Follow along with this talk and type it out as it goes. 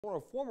A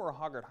former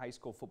Hoggard High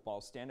School football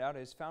standout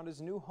has found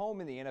his new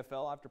home in the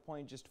NFL after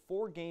playing just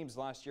 4 games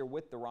last year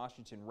with the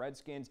Washington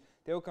Redskins.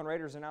 The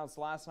Oakland-Raiders announced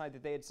last night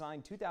that they had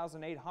signed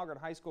 2008 Hoggard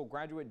High School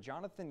graduate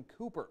Jonathan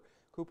Cooper.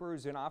 Cooper,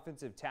 who's an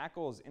offensive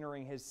tackle, is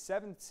entering his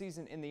 7th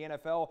season in the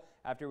NFL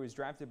after he was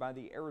drafted by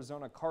the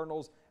Arizona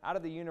Cardinals out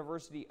of the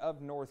University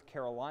of North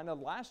Carolina.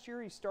 Last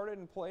year, he started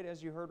and played,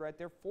 as you heard right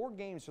there, 4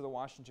 games for the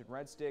Washington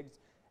Redskins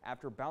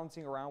after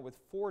bouncing around with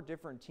 4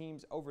 different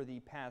teams over the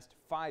past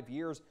 5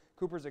 years.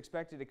 Cooper's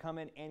expected to come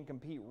in and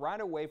compete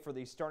right away for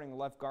the starting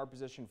left guard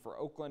position for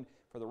Oakland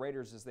for the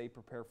Raiders as they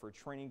prepare for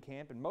training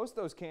camp. And most of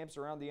those camps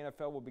around the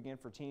NFL will begin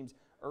for teams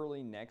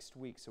early next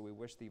week. So we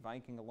wish the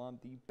Viking alum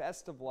the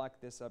best of luck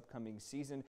this upcoming season.